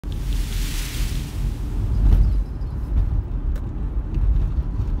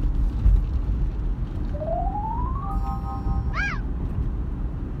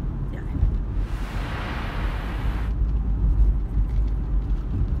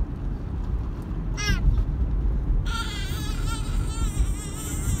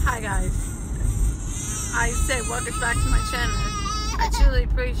Hi guys, I say welcome back to my channel. I truly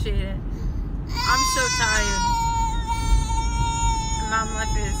appreciate it. I'm so tired. Mom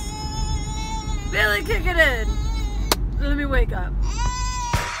life is really kicking in. Let me wake up.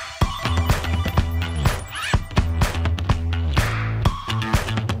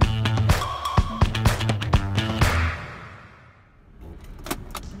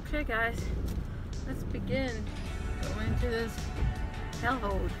 Okay guys, let's begin going into this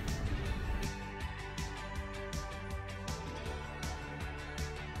hellhole.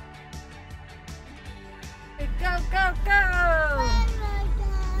 Go, go, go!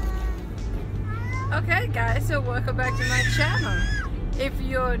 Okay guys, so welcome back to my channel. If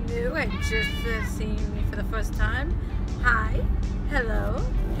you're new and just seeing me for the first time, hi, hello,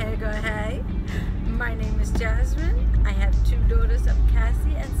 hey girl, hey. My name is Jasmine. I have two daughters of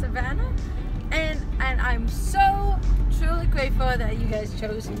Cassie and Savannah, and I'm so truly grateful that you guys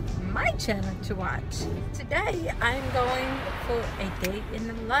chose my channel to watch. Today I'm going for a day in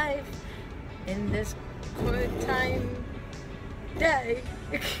the life in this quarantine day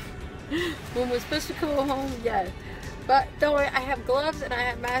when we're supposed to go home yet. But don't worry, I have gloves and I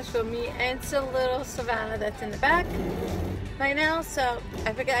have masks for me and so little Savannah that's in the back right now. So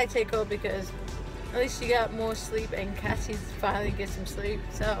I figured I'd take her because at least she got more sleep and Cassie's finally get some sleep.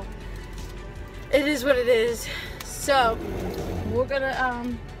 So it is what it is. So we're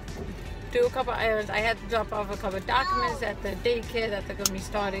gonna do a couple errands. I had to drop off a couple of documents at the daycare that they're gonna be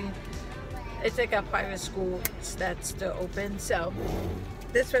starting. It's like a private school that's still open. So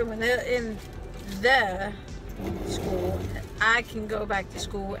this way when they're in their school, I can go back to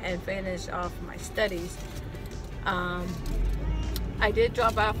school and finish off my studies. I did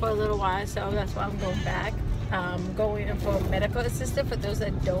drop out for a little while, so that's why I'm going back. Going in for a medical assistant for those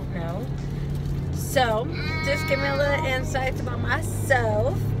that don't know. So just give me a little insight about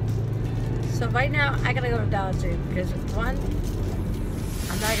myself. So right now I gotta go to Dollar Tree because one,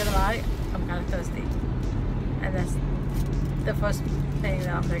 I'm not gonna lie, I'm kind of thirsty, and that's the first thing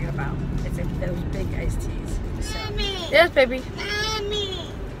that I'm thinking about. It's like those big iced teas. So, yes, baby.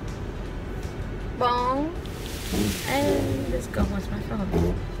 Mommy. Bone. And let's go. What's my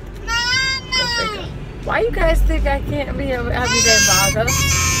phone? Mama. Why you guys think I can't be a everyday vlogger?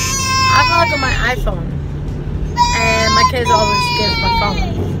 I vlog on my iPhone, and my kids always give my phone.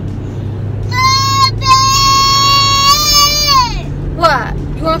 What?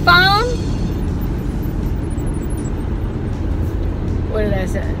 You want a phone? What did I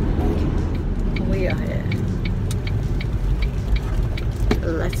say? We are here.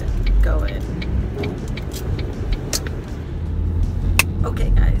 Let's go in. Okay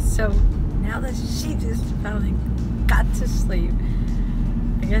guys, so now that she just finally got to sleep,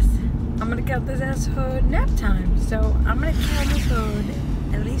 I guess I'm gonna count this as her nap time. So I'm gonna count this her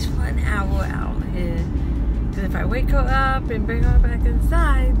at least for an hour out here. Because if I wake her up and bring her back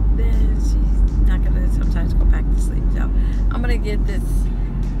inside, then she's not gonna sometimes go back to sleep. So I'm gonna take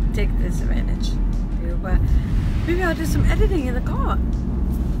this advantage. But maybe I'll do some editing in the car.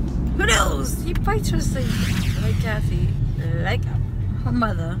 Who knows? He fights for sleep. Like Cassie, like her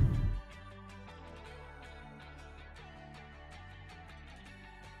mother.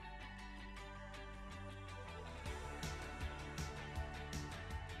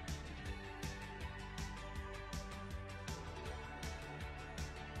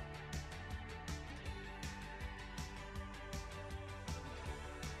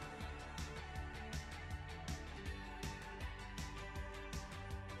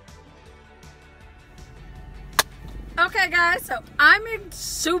 Okay guys, so I'm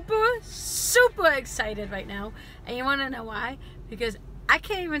super excited right now, and you want to know why? Because I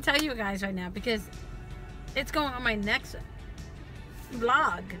can't even tell you guys right now because it's going on my next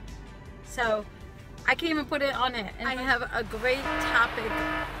vlog, so I can't even put it on it. And I have a great topic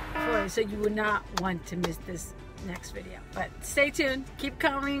for it, so you would not want to miss this next video. But stay tuned, keep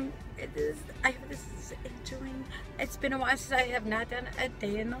coming. This is enjoying. It's been a while since I have not done a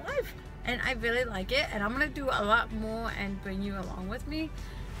day in the life, and I really like it, and I'm gonna do a lot more and bring you along with me,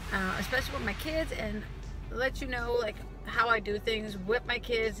 especially with my kids, and let you know like how I do things with my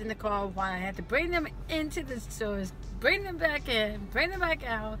kids in the car, why I had to bring them into the stores, bring them back in, bring them back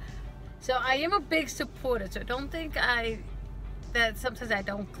out. So I am a big supporter, so don't think that sometimes I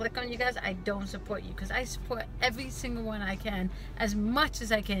don't click on you guys. I don't support you, because I support every single one I can, as much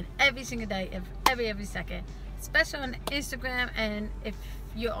as I can, every single day, every second, especially on Instagram. And if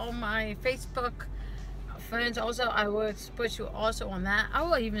you're on my Facebook friends also, I will support you also on that. I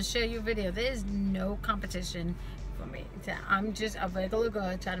will even share your video. There's no competition for me. I'm just a regular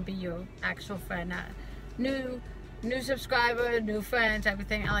girl trying to be your actual friend, not new new subscriber, new friends,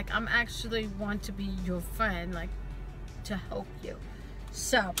 everything. Like, I'm actually want to be your friend, like, to help you.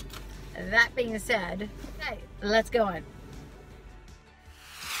 So, that being said, hey, let's go on.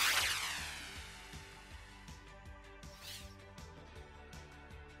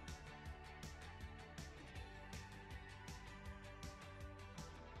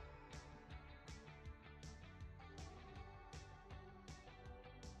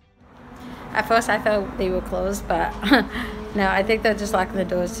 At first I thought they were closed, but no, I think they're just locking the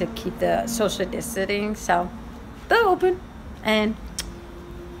doors to keep the social distancing. So they're open and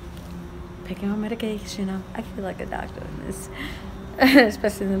picking on medication. You know, I feel like a doctor in this,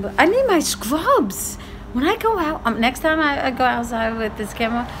 especially in the. I need my scrubs when I go out. Next time I go outside with this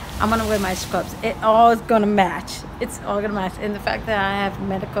camera, I'm gonna wear my scrubs. It all is gonna match. It's all gonna match. And the fact that I have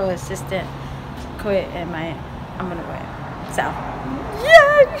medical assistant quit and I'm gonna wear it. So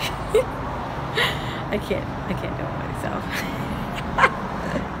yeah. I can't do it myself.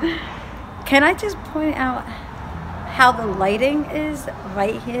 Can I just point out how the lighting is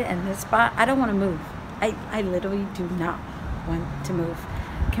right here in this spot? I don't want to move. I literally do not want to move.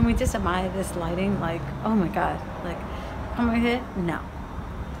 Can we just admire this lighting? Like, oh my god. Like, come right here? No.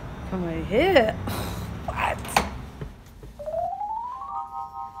 Come right here. What?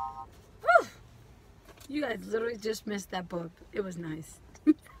 Whew. You guys literally just missed that bump. It was nice.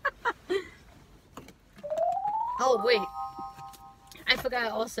 Oh wait, I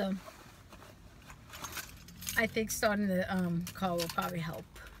forgot also. I think starting the car will probably help.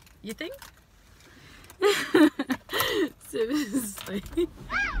 You think? Seriously.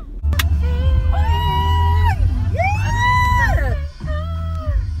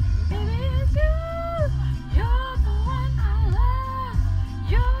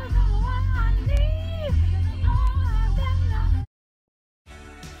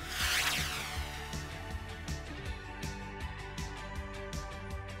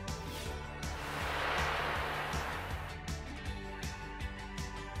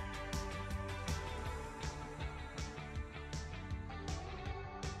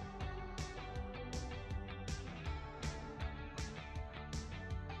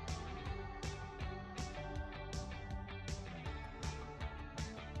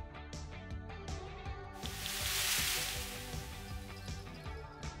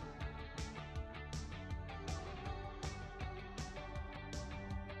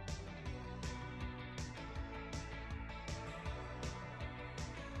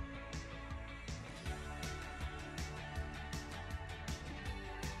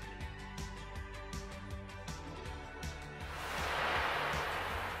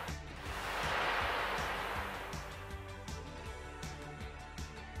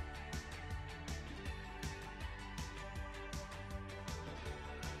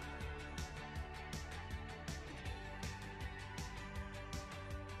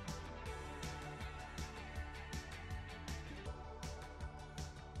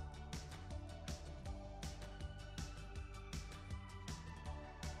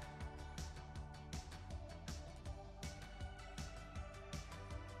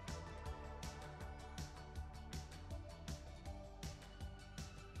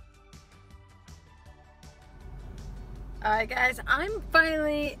 Alright guys, I'm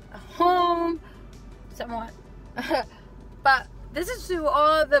finally home, somewhat, but this is to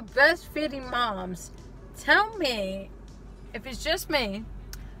all the breastfeeding moms. Tell me, if it's just me,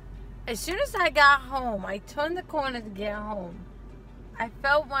 as soon as I got home, I turned the corner to get home, I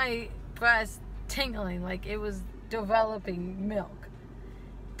felt my breast tingling like it was developing milk.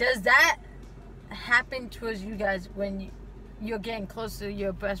 Does that happen towards you guys when you're getting close to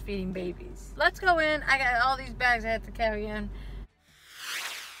your breastfeeding babies? Let's go in. I got all these bags I have to carry in.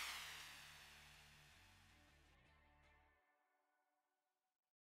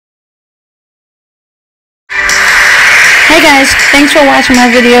 Hey guys, thanks for watching my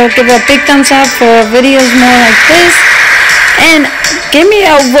video. Give it a big thumbs up for videos more like this. And give me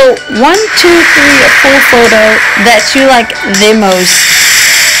a vote 1, 2, 3, or 4 photo that you like the most.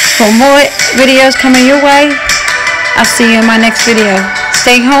 For more videos coming your way, I'll see you in my next video.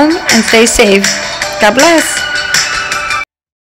 Stay home and stay safe. God bless.